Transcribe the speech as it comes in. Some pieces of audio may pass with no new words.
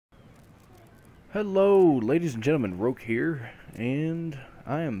Hello, ladies and gentlemen, Roke here, and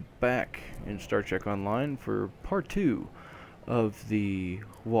I am back in Star Trek Online for part 2 of the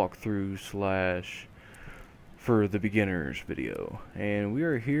walkthrough slash for the beginners video. And we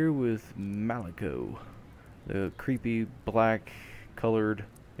are here with Malico, the creepy black colored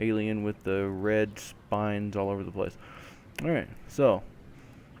alien with the red spines all over the place. Alright, so,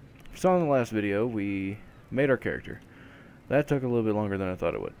 if you saw in the last video, we made our character. That took a little bit longer than I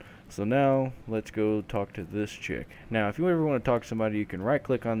thought it would. So now, let's go talk to this chick. Now, if you ever want to talk to somebody, you can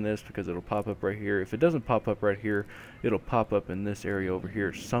right-click on this because it'll pop up right here. If it doesn't pop up right here, it'll pop up in this area over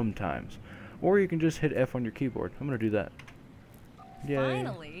here sometimes. Or you can just hit F on your keyboard. I'm going to do that. Yay.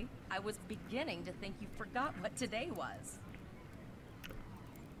 Finally! I was beginning to think you forgot what today was.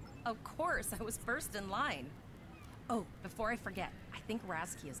 Of course, I was first in line. Oh, before I forget, I think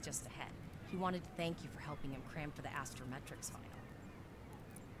Rasky is just ahead. He wanted to thank you for helping him cram for the astrometrics final.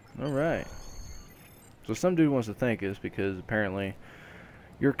 Alright. So some dude wants to thank us because apparently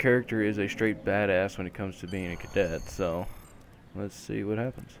your character is a straight badass when it comes to being a cadet, so let's see what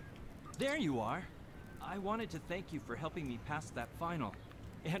happens. There you are. I wanted to thank you for helping me pass that final,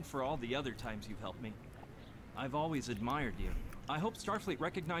 and for all the other times you've helped me. I've always admired you. I hope Starfleet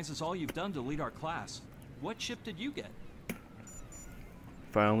recognizes all you've done to lead our class. What ship did you get?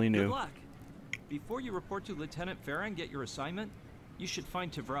 If I only knew. Good luck. Before you report to Lieutenant Farah and get your assignment, you should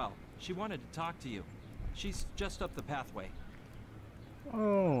find Tavrel. She wanted to talk to you. She's just up the pathway.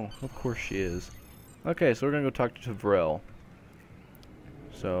 Oh, of course she is. Okay, so we're gonna go talk to Tavrel.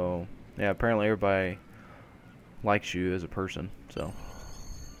 So, yeah, apparently everybody likes you as a person, so.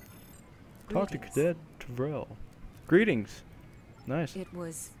 Talk to Cadet Tavrel. Greetings. Nice. It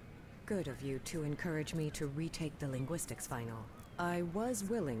was good of you to encourage me to retake the linguistics final. I was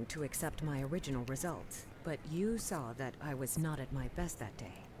willing to accept my original results, but you saw that I was not at my best that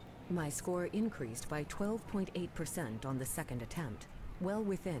day. My score increased by 12.8% on the second attempt, well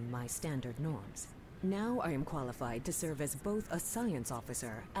within my standard norms. Now I am qualified to serve as both a science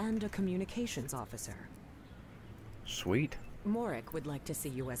officer and a communications officer. Sweet. Morik would like to see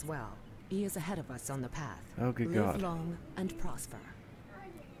you as well. He is ahead of us on the path. Oh, good Live God. long and prosper.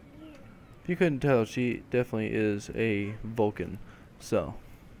 If you couldn't tell, she definitely is a Vulcan. So,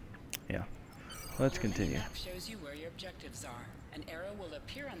 yeah. Let's continue. Map shows you where your objectives are. An arrow will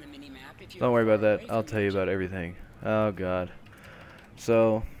appear on the mini-map if you Don't worry are about far that. away I'll from tell your you about everything. Oh, God.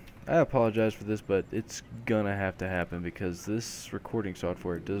 So, I apologize for this, but it's gonna have to happen because this recording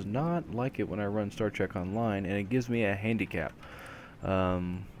software does not like it when I run Star Trek Online, and it gives me a handicap. What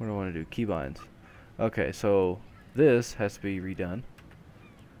do I want to do? Keybinds. Okay, so this has to be redone.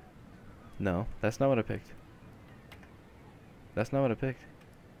 No, that's not what I picked. That's not what I picked.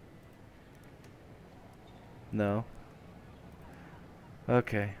 No.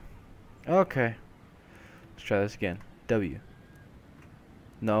 Okay. Okay. Let's try this again. W.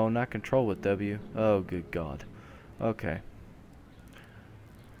 No, not control with W. Oh, good God. Okay.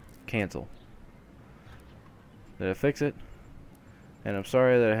 Cancel. Did I fix it? And I'm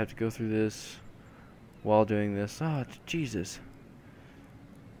sorry that I have to go through this while doing this. Oh, Jesus.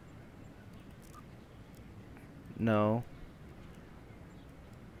 No.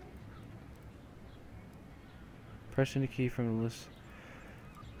 Press any key from the list.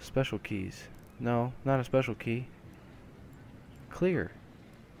 Special keys. No, not a special key. Clear.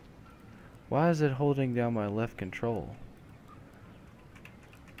 Why is it holding down my left control?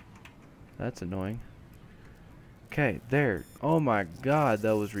 That's annoying. Okay, there. Oh my God,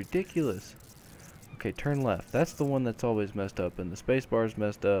 that was ridiculous. Okay, turn left. That's the one that's always messed up, and the space bar's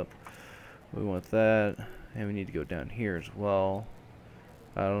messed up. We want that, and we need to go down here as well.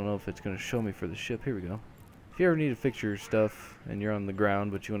 I don't know if it's going to show me for the ship. Here we go. If you ever need to fix your stuff and you're on the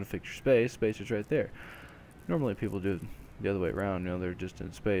ground but you want to fix your space, space is right there. Normally people do it the other way around, you know, they're just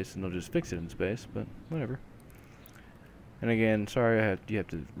in space and they'll just fix it in space, but whatever. And again, sorry you have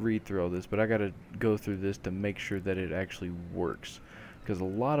to read through all this, but I gotta go through this to make sure that it actually works. Because a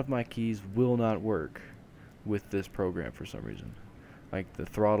lot of my keys will not work with this program for some reason. Like the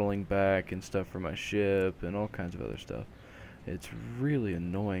throttling back and stuff for my ship and all kinds of other stuff. It's really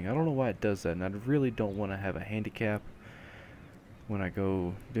annoying. I don't know why it does that, and I really don't want to have a handicap when I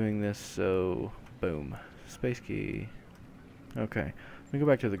go doing this, so boom. Space key. Okay. Let me go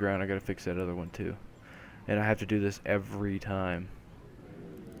back to the ground. I gotta fix that other one too. And I have to do this every time.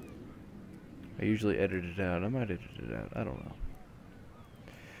 I usually edit it out. I might edit it out. I don't know.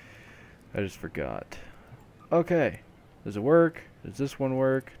 I just forgot. Okay. Does it work? Does this one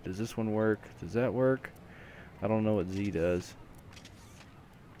work? Does this one work? Does that work? I don't know what Z does.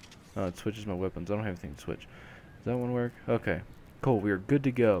 Oh, it switches my weapons. I don't have anything to switch. Does that one work? Okay. Cool. We are good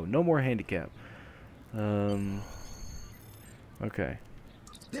to go. No more handicap. Okay.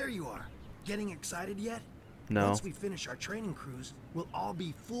 There you are. Getting excited yet? No. Once we finish our training cruise, we'll all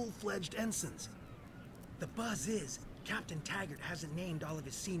be full-fledged ensigns. The buzz is, Captain Taggart hasn't named all of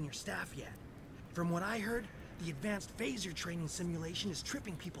his senior staff yet. From what I heard, the advanced phaser training simulation is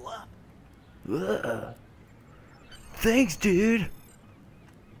tripping people up. Ugh. Thanks, dude.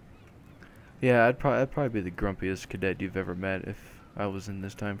 Yeah, I'd probably be the grumpiest cadet you've ever met if I was in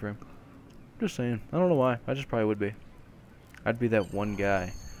this time frame. Just saying. I don't know why. I just probably would be. I'd be that one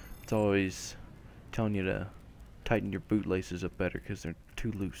guy that's always telling you to tighten your bootlaces up better because they're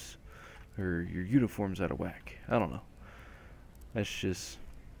too loose, or your uniform's out of whack. I don't know. That's just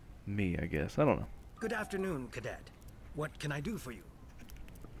me, I guess. I don't know. Good afternoon, Cadet. What can I do for you?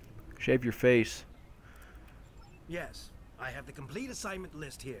 Shave your face. Yes, I have the complete assignment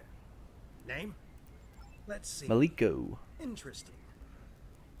list here. Name? Let's see. Maliko. Interesting.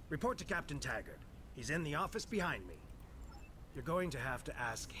 Report to Captain Taggart. He's in the office behind me. You're going to have to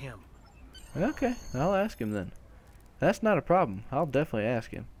ask him. Okay, I'll ask him then. That's not a problem. I'll definitely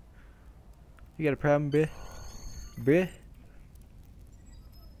ask him. You got a problem, bruh? Bruh?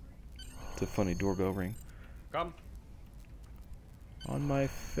 It's a funny doorbell ring. Come. On my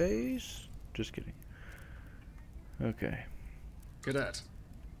face? Just kidding. Okay. Cadet.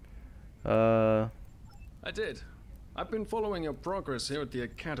 I did. I've been following your progress here at the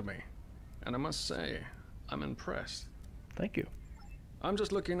Academy, and I must say, I'm impressed. Thank you. I'm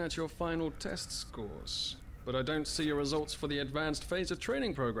just looking at your final test scores, but I don't see your results for the Advanced Phaser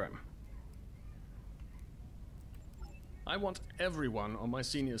Training Program. I want everyone on my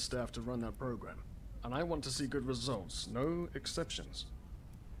senior staff to run that program, and I want to see good results, no exceptions.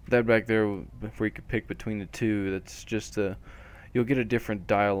 That back there, where you could pick between the two, that's just you'll get a different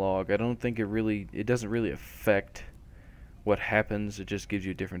dialogue. I don't think it doesn't really affect what happens. It just gives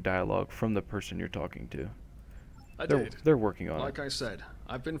you a different dialogue from the person you're talking to. They're working on it. Like I said,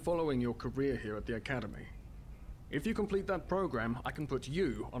 I've been following your career here at the Academy. If you complete that program, I can put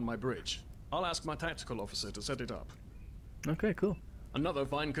you on my bridge. I'll ask my tactical officer to set it up. Okay, cool. Another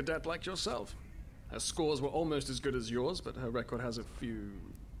fine cadet like yourself. Her scores were almost as good as yours, but her record has a few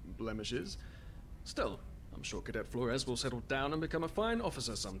blemishes. Still, I'm sure Cadet Flores will settle down and become a fine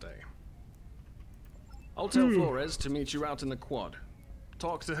officer someday. I'll tell Flores to meet you out in the quad.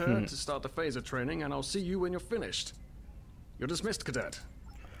 Talk to her to start the phaser training, and I'll see you when you're finished. You're dismissed, Cadet.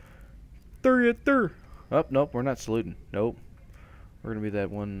 Oh, nope, we're not saluting. Nope. We're gonna be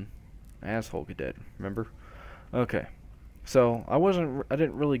that one asshole cadet, remember? Okay. So, I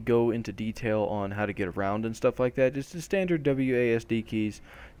didn't really go into detail on how to get around and stuff like that. Just the standard WASD keys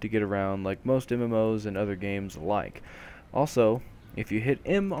to get around, like most MMOs and other games alike. Also, if you hit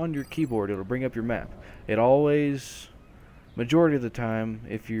M on your keyboard, it'll bring up your map. It always, majority of the time,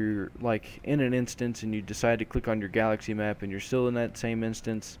 if you're like in an instance and you decide to click on your galaxy map and you're still in that same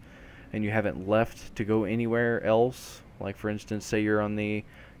instance and you haven't left to go anywhere else, like for instance, say you're on the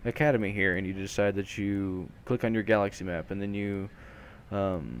Academy here and you decide that you click on your galaxy map and then you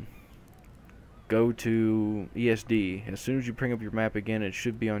go to ESD. As soon as you bring up your map again, it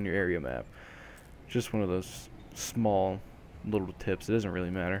should be on your area map. Just one of those small little tips. It doesn't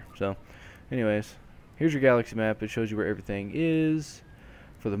really matter. So anyways, here's your galaxy map. It shows you where everything is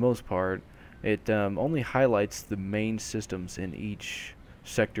for the most part. It only highlights the main systems in each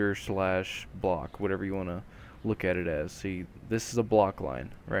sector slash block, whatever you want to look at it as. See, this is a block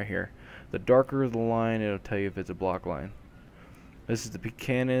line right here. The darker the line, it'll tell you if it's a block line. This is the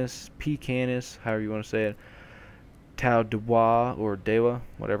Pecanus, however you want to say it. Tau Dewa or Dewa,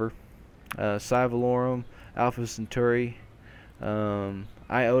 whatever. Civalorum, Alpha Centauri,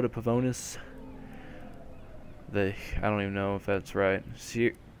 Iota Pavonis. I don't even know if that's right.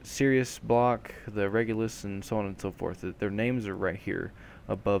 Sirius block, the Regulus, and so on and so forth. Their names are right here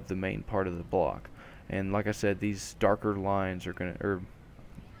above the main part of the block. And like I said, these darker lines are or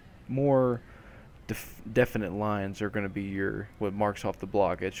more definite lines are gonna be what marks off the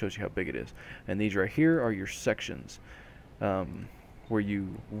block. It shows you how big it is. And these right here are your sections, where you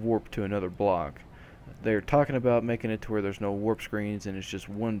warp to another block. They're talking about making it to where there's no warp screens and it's just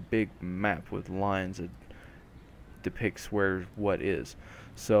one big map with lines that depicts where what is.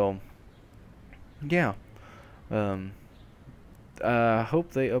 So yeah, I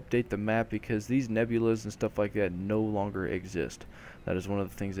hope they update the map because these nebulas and stuff like that no longer exist. That is one of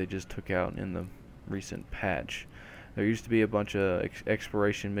the things they just took out in the recent patch. There used to be a bunch of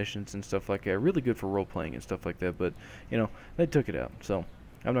exploration missions and stuff like that, really good for role-playing and stuff like that, but you know, they took it out. So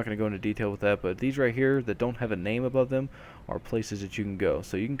I'm not going to go into detail with that, but these right here that don't have a name above them are places that you can go.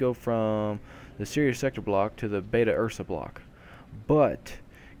 So you can go from the Sirius Sector block to the Beta Ursa block. But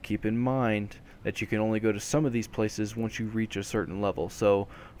keep in mind, that you can only go to some of these places once you reach a certain level. So,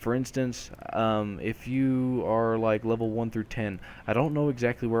 for instance, if you are like level 1 through 10, I don't know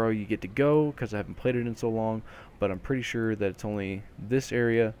exactly where all you get to go because I haven't played it in so long, but I'm pretty sure that it's only this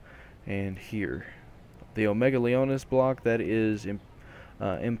area and here. The Omega Leonis block, that is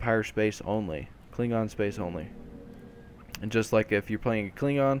Empire space only, Klingon space only. And just like if you're playing a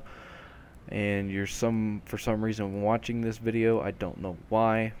Klingon and you're for some reason watching this video, I don't know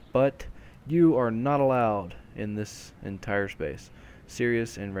why, but you are not allowed in this entire space.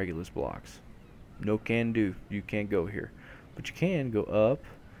 Sirius and Regulus blocks. No can do. You can't go here. But you can go up,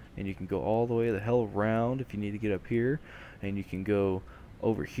 and you can go all the way the hell around if you need to get up here. And you can go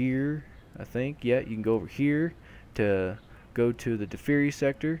over here, I think. Yeah, you can go over here to go to the Defiri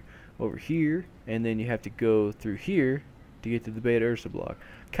sector, over here, and then you have to go through here to get to the Beta Ursa block.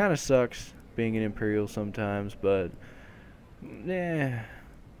 Kind of sucks being an Imperial sometimes, but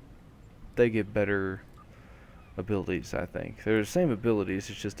they get better abilities, I think. They're the same abilities,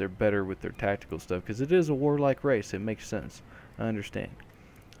 it's just they're better with their tactical stuff, because it is a warlike race. It makes sense. I understand.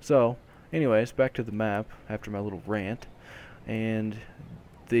 So, anyways, back to the map after my little rant. And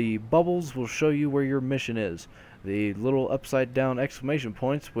the bubbles will show you where your mission is. The little upside down exclamation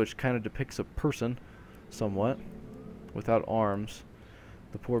points, which kind of depicts a person, somewhat, without arms.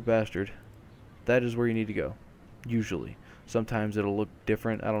 The poor bastard. That is where you need to go, usually. Sometimes it'll look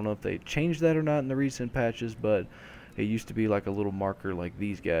different. I don't know if they changed that or not in the recent patches, but it used to be like a little marker like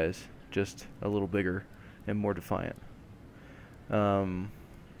these guys, just a little bigger and more defiant.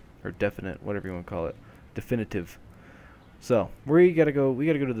 Or definite, whatever you want to call it. Definitive. So, we gotta go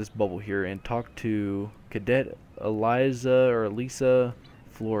to this bubble here and talk to Cadet Elisa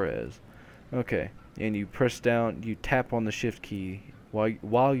Flores. Okay, and you press down, you tap on the shift key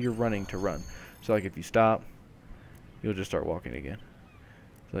while you're running to run. So like if you stop, you'll just start walking again.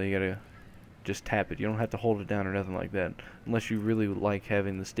 So you gotta just tap it. You don't have to hold it down or nothing like that, unless you really like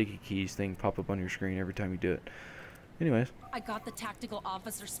having the sticky keys thing pop up on your screen every time you do it. Anyways. I got the tactical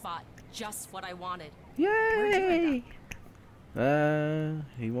officer spot. Just what I wanted. Yay!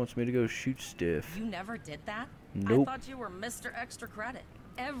 He wants me to go shoot stuff. You never did that? Nope. I thought you were Mr. Extra Credit.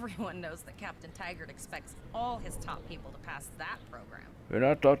 Everyone knows that Captain Taggart expects all his top people to pass that program. And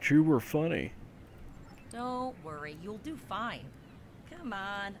I thought you were funny. Don't worry, you'll do fine. Come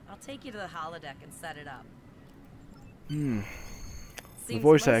on, I'll take you to the holodeck and set it up. The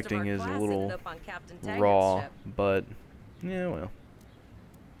voice acting is a little raw, but yeah, well.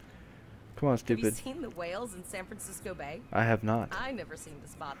 Come on, stupid. Have you seen the whales in San Francisco Bay? I have not. I never seem to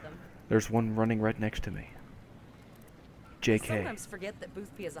spot them. There's one running right next to me. JK. I sometimes forget that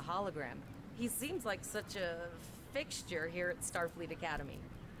Boothby is a hologram. He seems like such a fixture here at Starfleet Academy.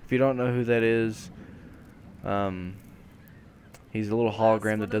 If you don't know who that is, he's a little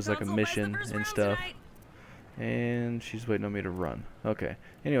hologram that does like a mission and stuff. And she's waiting on me to run. Okay.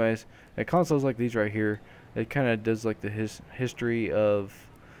 Anyways, at consoles like these right here, it kind of does like the history of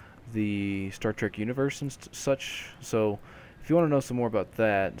the Star Trek universe and such. So if you want to know some more about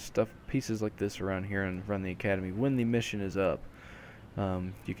that stuff, pieces like this around here and run the academy, when the mission is up,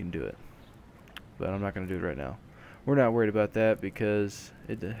 you can do it. But I'm not going to do it right now. We're not worried about that because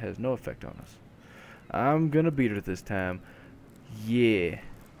it has no effect on us. I'm going to beat her this time. Yeah.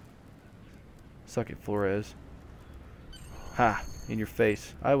 Suck it, Flores. Ha! In your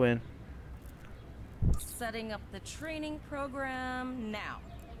face. I win. Setting up the training program now.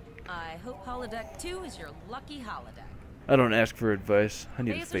 I hope holodeck 2 is your lucky holodeck. I don't ask for advice. I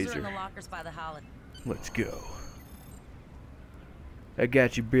need a Phasers are in the phaser. lockers by the holodeck. Let's go. I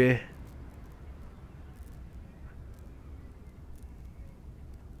got you, bruh.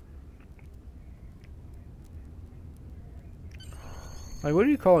 Like, what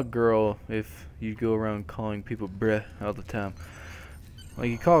do you call a girl if you go around calling people bruh all the time? Like,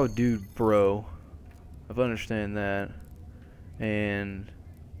 you call a dude bro. I understand that. And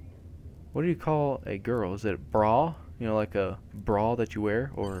what do you call a girl? Is it bra? You know, like a bra that you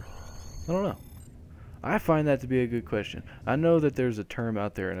wear? Or, I don't know. I find that to be a good question. I know that there's a term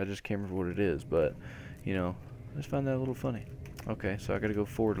out there, and I just can't remember what it is, but, you know, I just find that a little funny. Okay, so I gotta go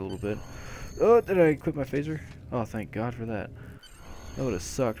forward a little bit. Oh, did I equip my phaser? Oh, thank God for that. That would have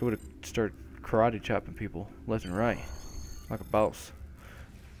sucked. I would have started karate chopping people left and right. Like a boss.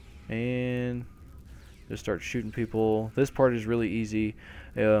 And just start shooting people. This part is really easy.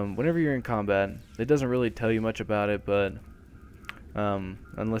 Whenever you're in combat, it doesn't really tell you much about it, but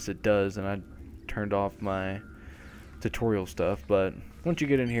unless it does, and I turned off my tutorial stuff. But once you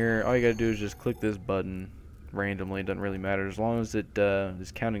get in here, all you gotta do is just click this button randomly. It doesn't really matter. As long as it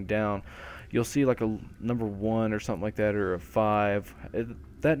is counting down, you'll see like a number 1 or something like that, or a 5.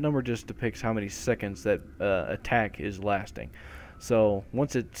 that number just depicts how many seconds that attack is lasting. So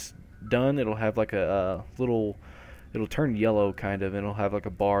once it's done, it'll have like a little, it'll turn yellow kind of, and it'll have like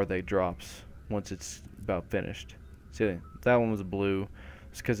a bar that drops once it's about finished. See, that one was blue.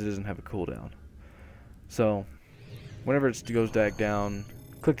 It's because it doesn't have a cooldown. So whenever it goes back down,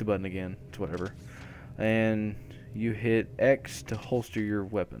 click the button again. It's whatever, and you hit X to holster your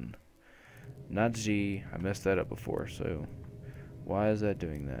weapon, not Z. I messed that up before, so why is that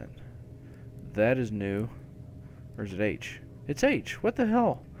doing that? That is new. Or is it H? It's H. What the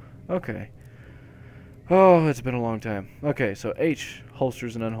hell? Okay. Oh, it's been a long time. Okay, so H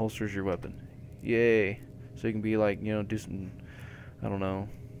holsters and unholsters your weapon. Yay. So you can be like, you know, do some, I don't know,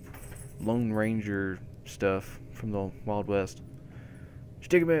 Lone Ranger stuff from the Wild West.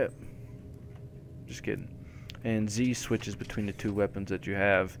 Stick 'em up. Just kidding. And Z switches between the two weapons that you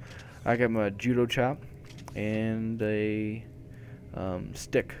have. I got my judo chop and a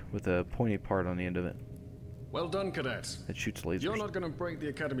stick with a pointy part on the end of it. Well done, cadet. That shoots lasers. You're not going to break the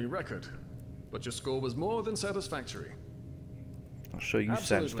academy record, but your score was more than satisfactory. I'll show you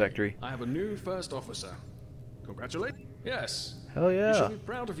Absolutely. satisfactory. I have a new first officer. Congratulations. Yes. Hell yeah. You should be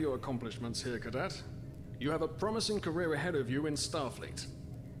proud of your accomplishments here, cadet. You have a promising career ahead of you in Starfleet.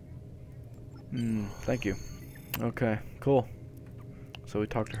 Thank you. Okay, cool. So we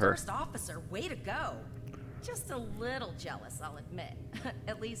talked to her. First officer, way to go. Just a little jealous, I'll admit.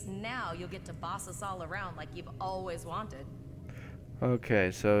 At least now you'll get to boss us all around like you've always wanted.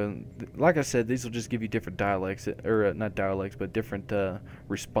 Okay, so like I said, these will just give you different dialects, or not dialects, but different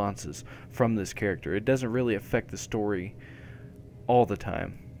responses from this character. It doesn't really affect the story all the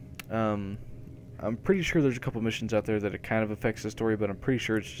time. I'm pretty sure there's a couple missions out there that it kind of affects the story, but I'm pretty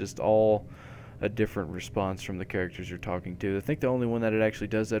sure it's just all a different response from the characters you're talking to. I think the only one that it actually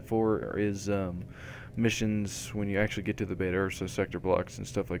does that for is missions when you actually get to the Beta Ursa sector blocks and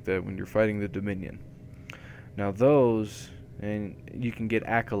stuff like that when you're fighting the Dominion. Now those, and you can get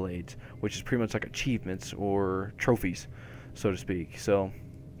accolades, which is pretty much like achievements or trophies, so to speak. So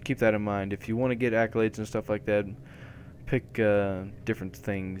keep that in mind. If you want to get accolades and stuff like that, pick different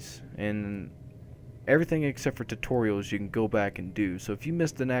things, and everything except for tutorials you can go back and do. So if you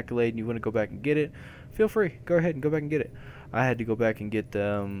missed an accolade and you want to go back and get it, feel free. Go ahead and go back and get it. I had to go back and get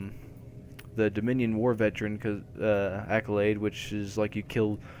the Dominion War Veteran accolade, which is like you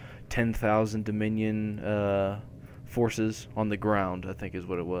killed 10,000 Dominion forces on the ground, I think is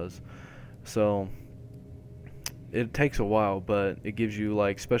what it was. So it takes a while, but it gives you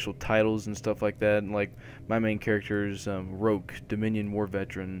like special titles and stuff like that. And like my main character is Rogue, Dominion War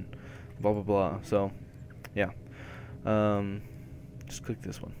Veteran, blah blah blah. So yeah, just click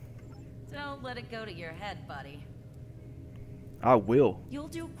this one. Don't let it go to your head, buddy. I will. You'll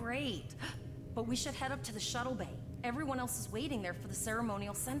do great. But we should head up to the shuttle bay. Everyone else is waiting there for the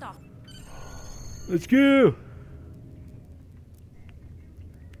ceremonial send-off. Let's go.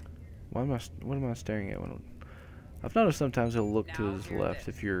 What am I staring at? I've noticed sometimes he'll look to his left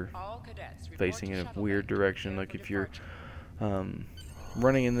if you're facing in a weird direction. Like if you're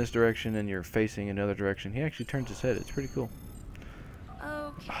running in this direction and you're facing another direction, he actually turns his head. It's pretty cool.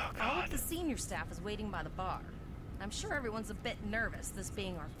 Okay, all of the senior staff is waiting by the bar. I'm sure everyone's a bit nervous, this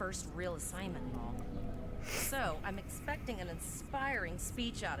being our first real assignment and all. So, I'm expecting an inspiring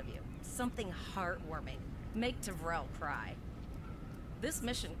speech out of you. Something heartwarming. Make Tavrel cry. This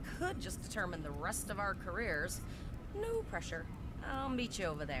mission could just determine the rest of our careers. No pressure. I'll meet you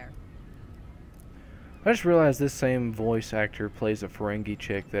over there. I just realized this same voice actor plays a Ferengi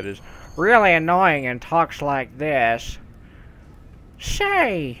chick that is really annoying and talks like this.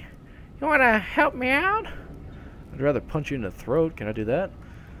 Say, you wanna help me out? I'd rather punch you in the throat. Can I do that?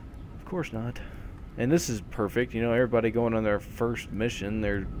 Of course not. And this is perfect. You know, everybody going on their first mission,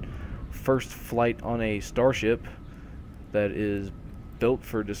 their first flight on a starship that is built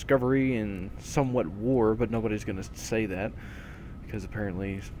for discovery and somewhat war, but nobody's going to say that because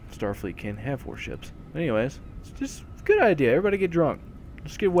apparently Starfleet can't have warships. Anyways, it's just a good idea. Everybody get drunk.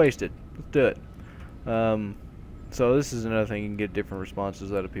 Let's get wasted. Let's do it. So this is another thing. You can get different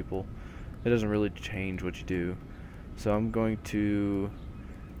responses out of people. It doesn't really change what you do. So I'm going to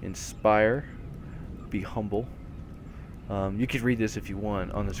inspire, be humble. You could read this if you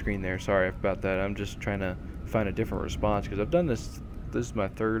want on the screen there. Sorry about that. I'm just trying to find a different response because I've done this. This is my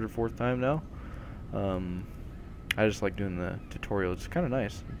third or fourth time now. I just like doing the tutorial. It's kind of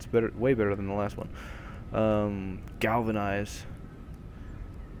nice. It's better, way better than the last one. Galvanize.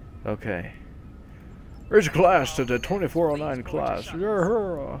 Okay. Raise a class to the 2409 class.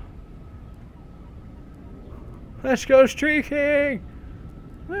 Let's go streaking!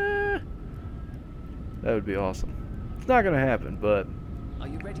 That would be awesome. It's not gonna happen, but Are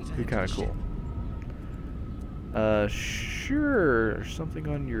you ready to Be head kind to of the cool. ship? Sure. Something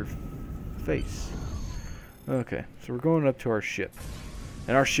on your face. Okay, so we're going up to our ship.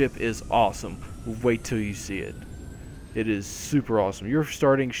 And our ship is awesome. Wait till you see it. It is super awesome. Your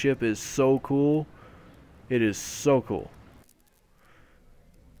starting ship is so cool. It is so cool.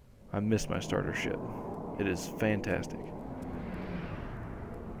 I miss my starter ship. It is fantastic.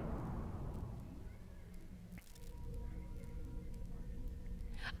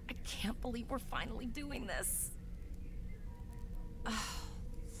 I can't believe we're finally doing this. Oh,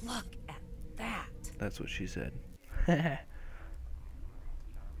 look at that. That's what she said. The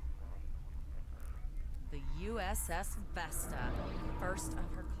USS Vesta, first of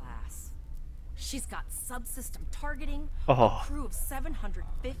her class. She's got subsystem targeting, Oh. a crew of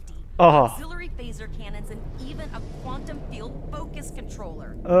 750, Oh. auxiliary phaser cannons, and even a quantum field focus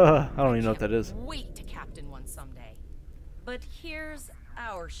controller. I don't even know what that is. Wait to captain one someday. But here's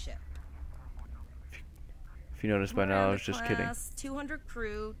our ship. If you noticed by now, I was just kidding. 200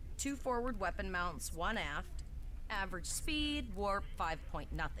 crew, 2 forward weapon mounts, 1 aft. Average speed, warp 5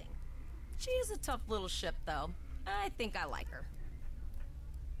 point nothing. She's a tough little ship, though. I think I like her.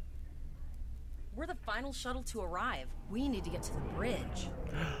 We're the final shuttle to arrive. We need to get to the bridge.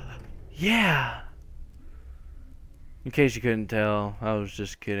 Yeah! In case you couldn't tell, I was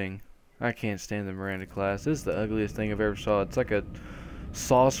just kidding. I can't stand the Miranda class. This is the ugliest thing I've ever saw. It's like a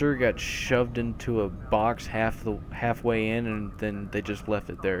saucer got shoved into a box halfway in, and then they just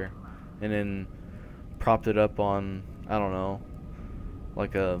left it there. And then propped it up on, I don't know,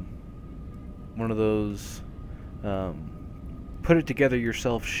 like one of those put it together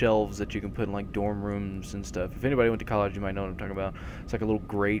yourself shelves that you can put in like dorm rooms and stuff. If anybody went to college, you might know what I'm talking about. It's like a little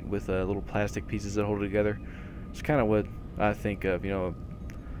grate with little plastic pieces that hold it together. It's kind of what I think of, you know,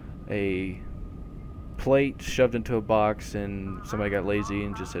 a plate shoved into a box and somebody got lazy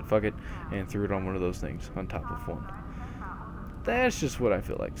and just said fuck it and threw it on one of those things on top of one. That's just what I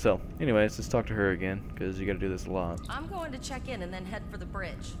feel like. So anyways, let's talk to her again, because you got to do this a lot. I'm going to check in and then head for the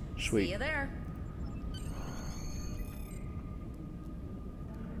bridge. Sweet. See you there.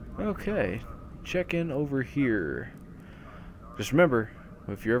 Okay, check in over here. Just remember,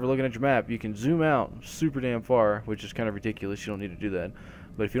 if you're ever looking at your map, you can zoom out super damn far, which is kind of ridiculous. You don't need to do that.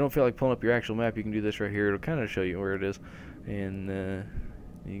 But if you don't feel like pulling up your actual map, you can do this right here. It'll kind of show you where it is, and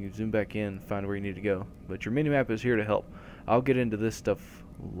you can zoom back in and find where you need to go. But your mini-map is here to help. I'll get into this stuff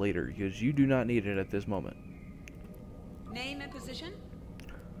later, because you do not need it at this moment. Name and position?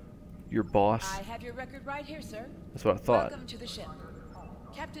 Your boss? I have your record right here, sir. That's what I thought. Welcome to the ship.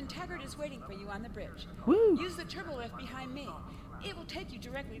 Captain Taggart is waiting for you on the bridge. Woo! Use the turbo lift behind me. It will take you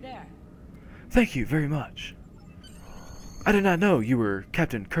directly there. Thank you very much. I did not know you were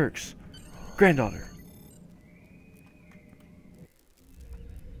Captain Kirk's granddaughter.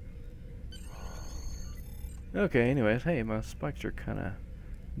 Okay, anyways, hey, my spikes are kind of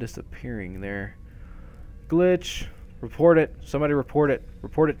disappearing there. Glitch. Report it. Somebody report it.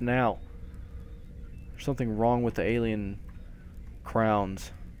 Report it now. There's something wrong with the alien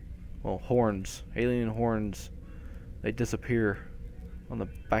crowns. Well, horns. Alien horns. They disappear on the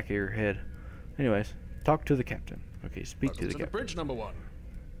back of your head. Anyways, talk to the captain. Okay, speak to the captain. Bridge number 1.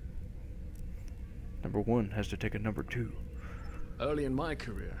 Number 1 has to take a number 2. Early in my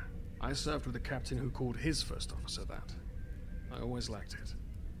career, I served with a captain who called his first officer that. I always liked it.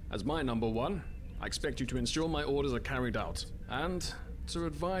 As my number 1, I expect you to ensure my orders are carried out, and to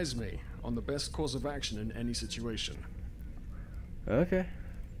advise me on the best course of action in any situation. Okay.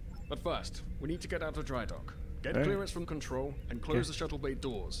 But first, we need to get out of dry dock. Get Alright. clearance from control and close the shuttle bay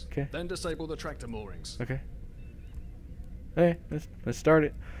doors. Okay. Then disable the tractor moorings. Okay. Hey, let's start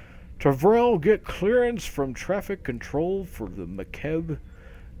it. Tavrel, get clearance from traffic control for the McKeb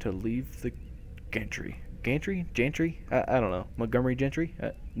to leave the gantry. Gantry? I don't know. Montgomery Gentry?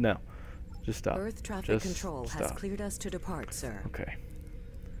 No. Just stop. Earth traffic Just control has stop. cleared us to depart, sir. Okay.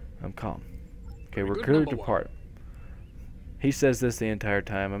 I'm calm. Okay, Very we're good, clear to number 1. depart. He says this the entire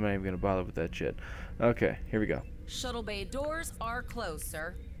time. I'm not even going to bother with that shit. Okay, here we go. Shuttle bay doors are closed,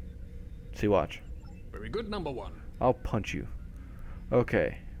 sir. See, watch. Very good, number 1. I'll punch you.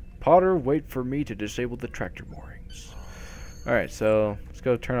 Okay. Potter, wait for me to disable the tractor moorings. Alright, so let's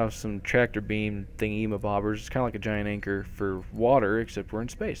go turn off some tractor beam thingy-mabobbers. It's kind of like a giant anchor for water, except we're in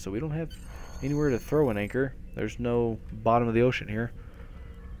space, so we don't have anywhere to throw an anchor. There's no bottom of the ocean here.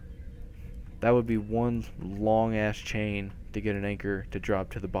 That would be one long-ass chain to get an anchor to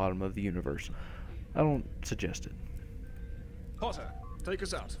drop to the bottom of the universe. I don't suggest it. Potter, take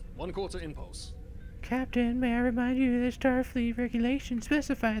us out. 1/4 impulse. Captain, may I remind you that Starfleet regulations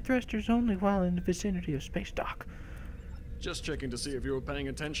specify thrusters only while in the vicinity of space dock. Just checking to see if you were paying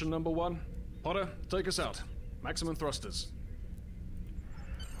attention, number one. Potter, take us out. Maximum thrusters.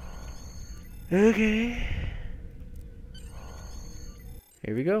 Okay.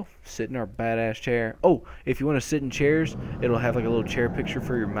 Here we go. Sit in our badass chair. Oh, if you want to sit in chairs, it'll have like a little chair picture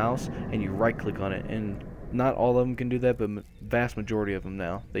for your mouse, and you right click on it. And not all of them can do that, but vast majority of them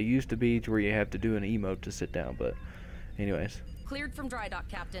now. They used to be to where you have to do an emote to sit down, but anyways. Cleared from dry dock,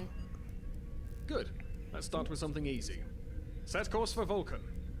 Captain. Good. Let's start with something easy. Set course for Vulcan.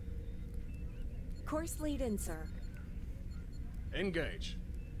 Course lead in, sir. Engage.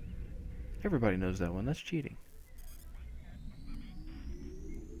 Everybody knows that one. That's cheating.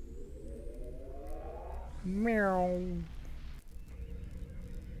 Meow.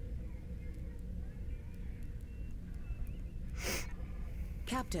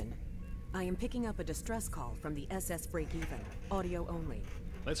 Captain, I am picking up a distress call from the SS Break-Even. Audio only.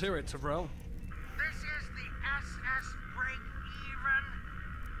 Let's hear it, Tavrel. This is the SS Break-Even.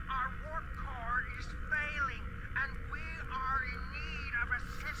 Our warp core is failing, and we are in need of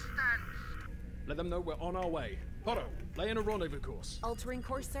assistance. Let them know we're on our way. Potter, lay in a rendezvous course. Altering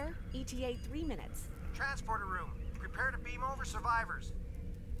course, sir. ETA 3 minutes. Transporter room. Prepare to beam over survivors.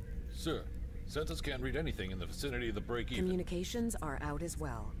 Sir, Centers can't read anything in the vicinity of the break-even. Communications are out as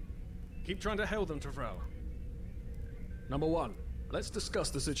well. Keep trying to hail them, Tavrel. Number one, let's discuss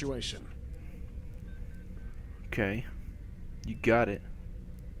the situation. Okay. You got it.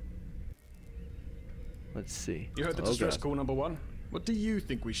 Let's see. You heard the distress call, number one. What do you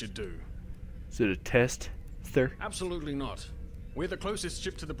think we should do? Is it a test, sir? Absolutely not. We're the closest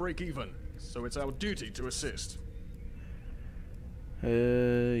ship to the break-even, so it's our duty to assist.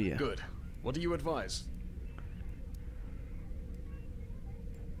 Yeah. Good. What do you advise?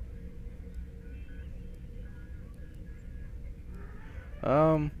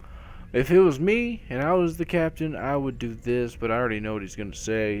 If it was me and I was the captain, I would do this, but I already know what he's gonna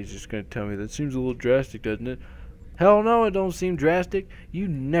say. He's just gonna tell me that seems a little drastic, doesn't it? Hell no, it don't seem drastic. You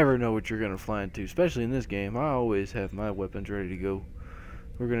never know what you're gonna fly into, especially in this game. I always have my weapons ready to go.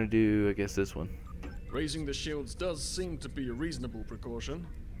 We're gonna do, I guess, this one. Raising the shields does seem to be a reasonable precaution.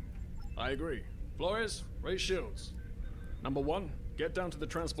 I agree. Flores, raise shields. Number one, get down to the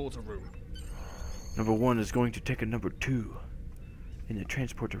transporter room. Number one is going to take a number two in the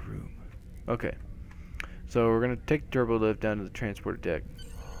transporter room. Okay. So we're going to take the turbo lift down to the transporter deck.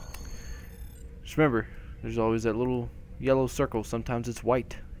 Just remember, there's always that little yellow circle. Sometimes it's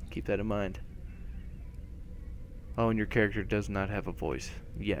white. Keep that in mind. Oh, and your character does not have a voice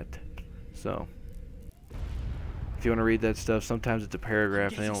yet. So, if you want to read that stuff, sometimes it's a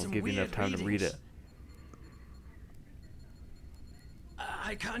paragraph and they don't give you enough time to read it.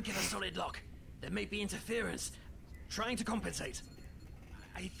 I can't get a solid lock. There may be interference. Trying to compensate.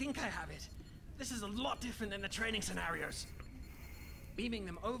 I think I have it. This is a lot different than the training scenarios. Beaming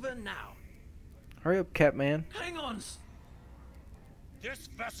them over now. Hurry up, Catman. Hang on! This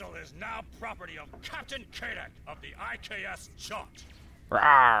vessel is now property of Captain Kadek of the IKS Jaunt.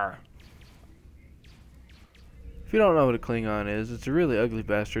 Rawr. If you don't know what a Klingon is, it's a really ugly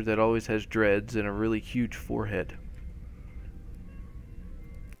bastard that always has dreads and a really huge forehead.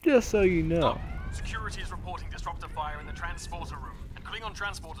 Just so you know. Security is reporting disruptive fire in the transporter room, and Klingon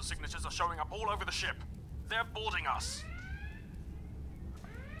transporter signatures are showing up all over the ship. They're boarding us.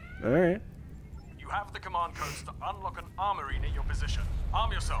 Alright. You have the command codes to unlock an armory near your position.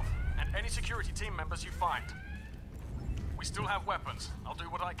 Arm yourself, and any security team members you find. We still have weapons. I'll do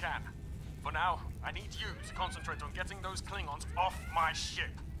what I can. For now, I need you to concentrate on getting those Klingons off my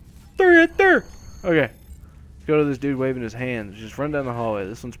ship. There. Okay. Let's go to this dude waving his hands. Just run down the hallway.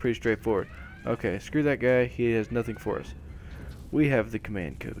 This one's pretty straightforward. Okay, screw that guy. He has nothing for us. We have the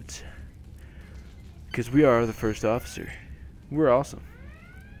command codes. Because we are the first officer. We're awesome.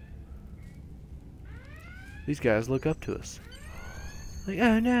 These guys look up to us. Like,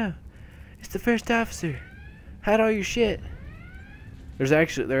 oh no, it's the first officer. Hide all your shit.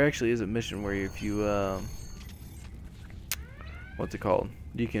 There actually is a mission where if you what's it called?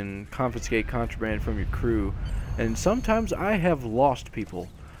 You can confiscate contraband from your crew, and sometimes I have lost people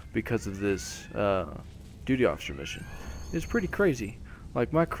because of this duty officer mission. It's pretty crazy.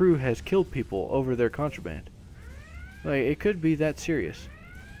 Like, my crew has killed people over their contraband. Like, it could be that serious.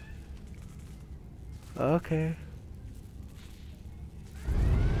 Okay.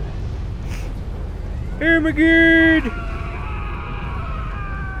 Armageddon!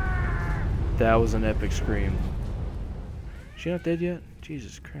 That was an epic scream. She not dead yet?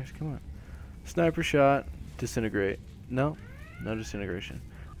 Jesus Christ, come on. Sniper shot. Disintegrate. No disintegration.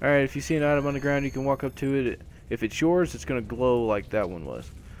 Alright, if you see an item on the ground, you can walk up to it. If it's yours, it's going to glow like that one was.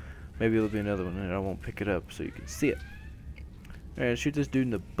 Maybe there'll be another one, and I won't pick it up so you can see it. Alright, shoot this dude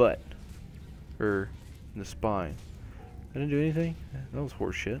in the butt. Or in the spine. I didn't do anything? That was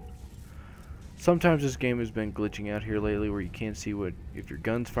horse shit. Sometimes this game has been glitching out here lately where you can't see what if your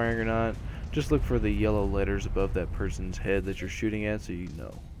gun's firing or not. Just look for the yellow letters above that person's head that you're shooting at so you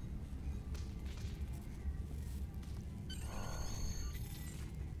know.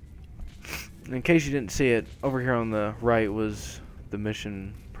 In case you didn't see it, over here on the right was the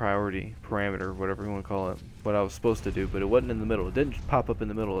mission priority parameter, whatever you want to call it, what I was supposed to do, but it wasn't in the middle. It didn't pop up in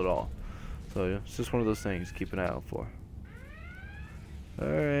the middle at all. So it's just one of those things to keep an eye out for.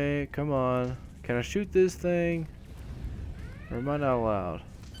 Alright, come on. Can I shoot this thing? Or am I not allowed?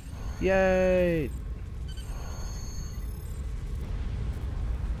 Yay!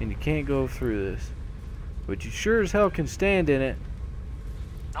 And you can't go through this. But you sure as hell can stand in it.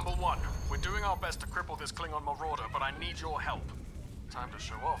 Number 1, we're doing our best to cripple this Klingon marauder, but I need your help. Time to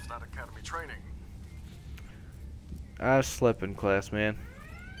show off that academy training. I slept in class, man.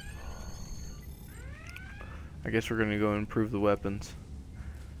 I guess we're gonna go improve the weapons.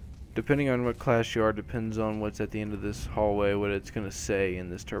 Depending on what class you are, depends on what's at the end of this hallway, what it's gonna say in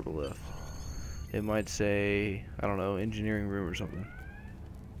this turbo lift. It might say, I don't know, engineering room or something.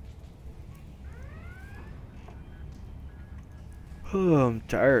 Oh, I'm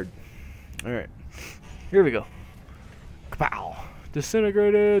tired. Alright, here we go. Kapow!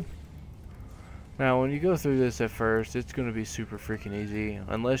 Disintegrated! Now, when you go through this at first, it's going to be super freaking easy.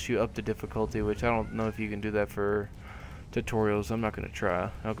 Unless you up the difficulty, which I don't know if you can do that for tutorials. I'm not going to try.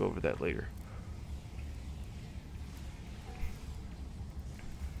 I'll go over that later.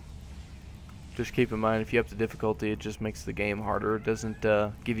 Just keep in mind, if you up the difficulty, it just makes the game harder. It doesn't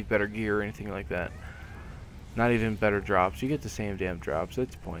give you better gear or anything like that. Not even better drops. You get the same damn drops.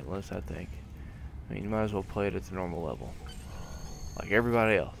 It's pointless, I think. I mean, you might as well play it at the normal level. Like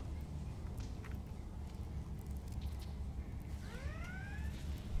everybody else.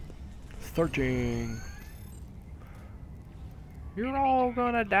 Searching. You're all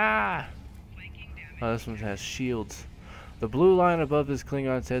gonna die. Oh, this one has shields. The blue line above this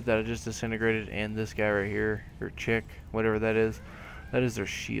Klingon's head that I just disintegrated, and this guy right here, or chick, whatever that is their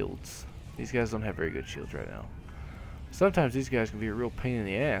shields. These guys don't have very good shields right now. Sometimes these guys can be a real pain in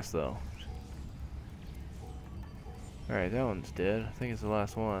the ass, though. Alright, that one's dead. I think it's the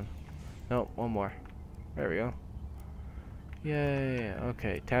last one. Nope, one more. There we go. Yay.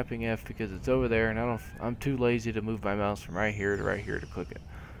 Okay, tapping F because it's over there, and I'm too lazy to move my mouse from right here to click it.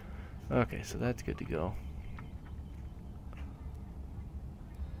 Okay, so that's good to go.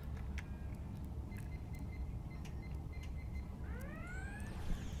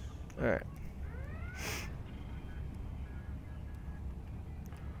 Alright.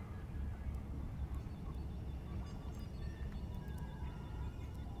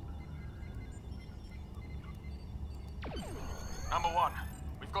 Number 1,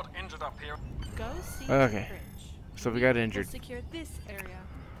 we've got injured up here. Go see Okay. the bridge. So we got injured. We'll secure this area.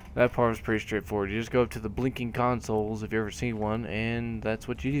 That part was pretty straightforward. You just go up to the blinking consoles if you ever seen one, and that's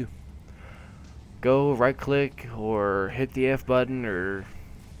what you do. Go right click or hit the F button, or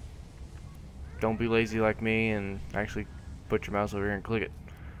don't be lazy like me and actually put your mouse over here and click it.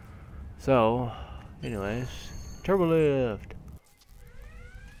 So, anyways, turbo lift.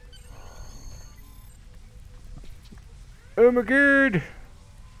 Oh my god!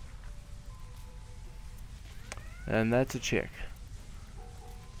 And that's a chick.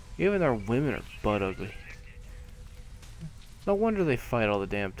 Even our women are butt ugly. No wonder they fight all the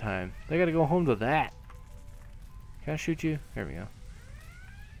damn time. They gotta go home to that. Can I shoot you? There we go.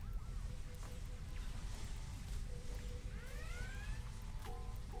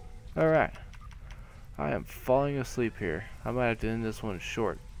 Alright. I am falling asleep here. I might have to end this one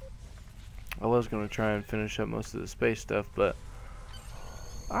short. I was going to try and finish up most of the space stuff, but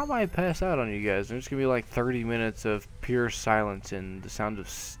I might pass out on you guys. There's going to be like 30 minutes of pure silence and the sound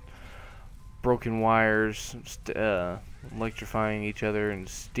of broken wires, electrifying each other, and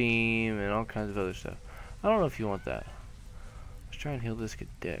steam, and all kinds of other stuff. I don't know if you want that. Let's try and heal this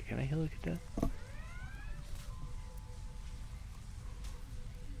cadet. Can I heal the cadet?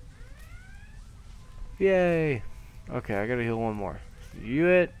 Yay! Okay, I gotta heal one more. You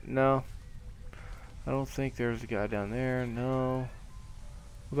it? No. I don't think there's a guy down there. No.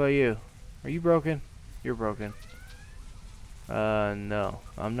 What about you? Are you broken? You're broken. No.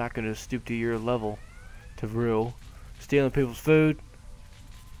 I'm not gonna stoop to your level to rule. Stealing people's food.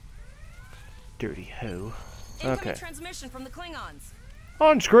 Dirty hoe. Incoming transmission from the Klingons.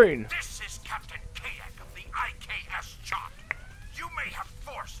 On screen. This is Captain Kayak of the IKS Chart. You may have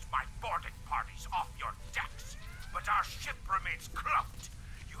forced my boarding parties off your decks, but our ship remains cloaked.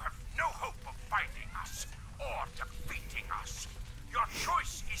 You have no hope of finding us or defeating us. Your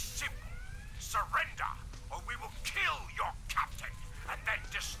choice is simple. Surrender, or we will kill your captain and then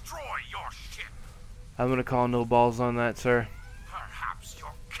destroy your ship. I'm gonna call no balls on that, sir. Perhaps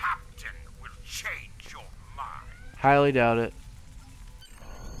your captain will change your mind. Highly doubt it.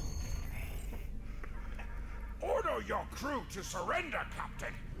 Order your crew to surrender,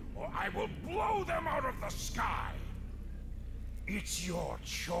 Captain, or I will blow them out of the sky. It's your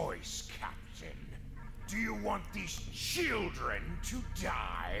choice, Captain. Do you want these children to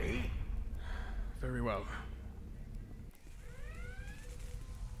die? Very well.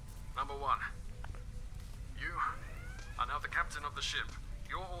 Number 1. You are now the captain of the ship.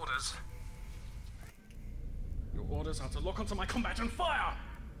 Your orders... Your orders are to lock onto my combat and fire!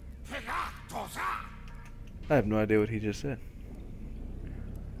 I have no idea what he just said.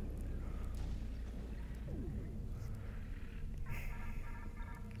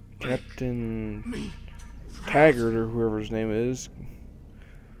 Captain Taggart, or whoever his name is,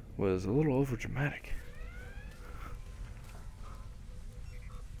 was a little over dramatic.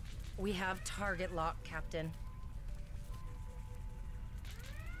 We have target lock, Captain.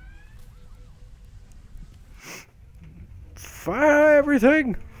 Fire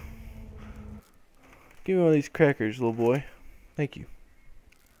everything! Give me one of these crackers, little boy. Thank you.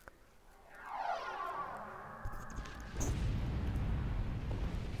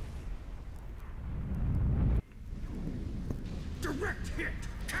 Direct hit!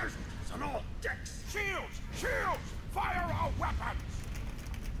 Casualties on all decks! Shields! Shields! Fire our weapons!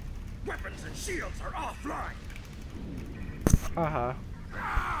 Weapons and shields are offline! Haha.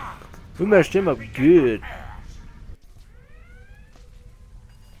 We messed him up good.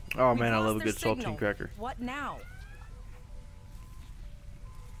 Oh man, I love a good saltine cracker. What now?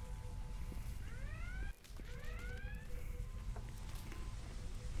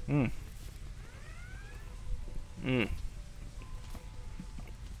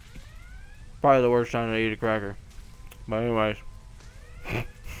 Probably the worst time to eat a cracker. But anyways.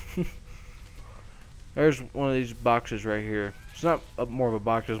 There's one of these boxes right here. It's not more of a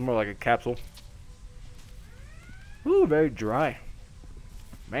box, it's more like a capsule. Ooh, very dry.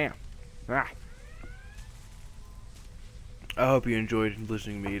 Man. Ah. I hope you enjoyed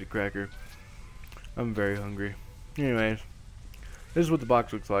listening to me eat a cracker. I'm very hungry. Anyways, this is what the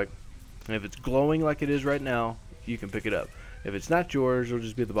box looks like. And if it's glowing like it is right now, you can pick it up. If it's not yours, it'll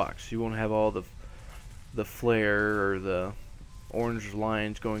just be the box. You won't have all the flare or the orange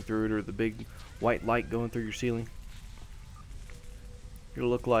lines going through it or the big white light going through your ceiling. It'll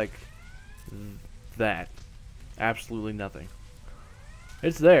look like that. Absolutely nothing.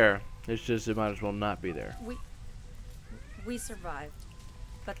 It's there. It's just it might as well not be there. We survived,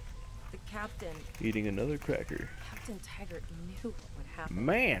 but the captain. Eating another cracker. Captain Taggart knew what would happen.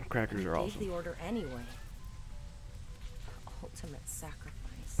 Man, crackers are Gave awesome. the order anyway. The ultimate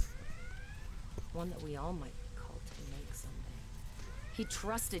sacrifice. One that we all might be called to make someday. He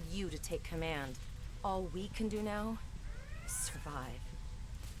trusted you to take command. All we can do now is survive.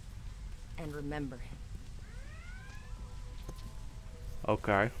 And remember him.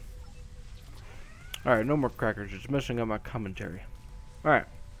 Okay. Alright, no more crackers. It's messing up my commentary. Alright.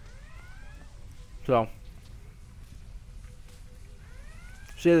 So.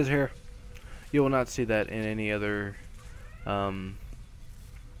 See this here? You will not see that in any other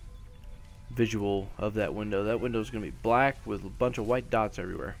visual of that window. That window is going to be black with a bunch of white dots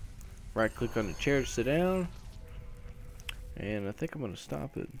everywhere. Right click on the chair to sit down. And I think I'm going to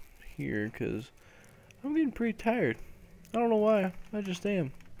stop it here because I'm getting pretty tired. I don't know why. I just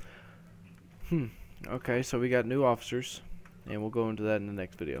am. Okay, so we got new officers. And we'll go into that in the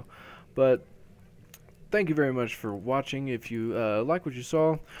next video. But thank you very much for watching. If you like what you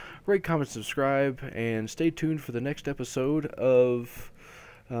saw, rate, comment, subscribe, and stay tuned for the next episode of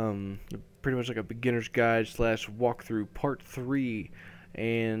pretty much like a beginner's guide / walkthrough part 3.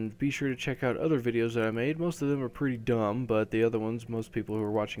 And be sure to check out other videos that I made. Most of them are pretty dumb, but the other ones, most people who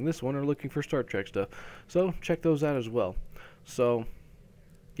are watching this one are looking for Star Trek stuff. So check those out as well. So,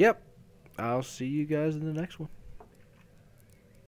 yep, I'll see you guys in the next one.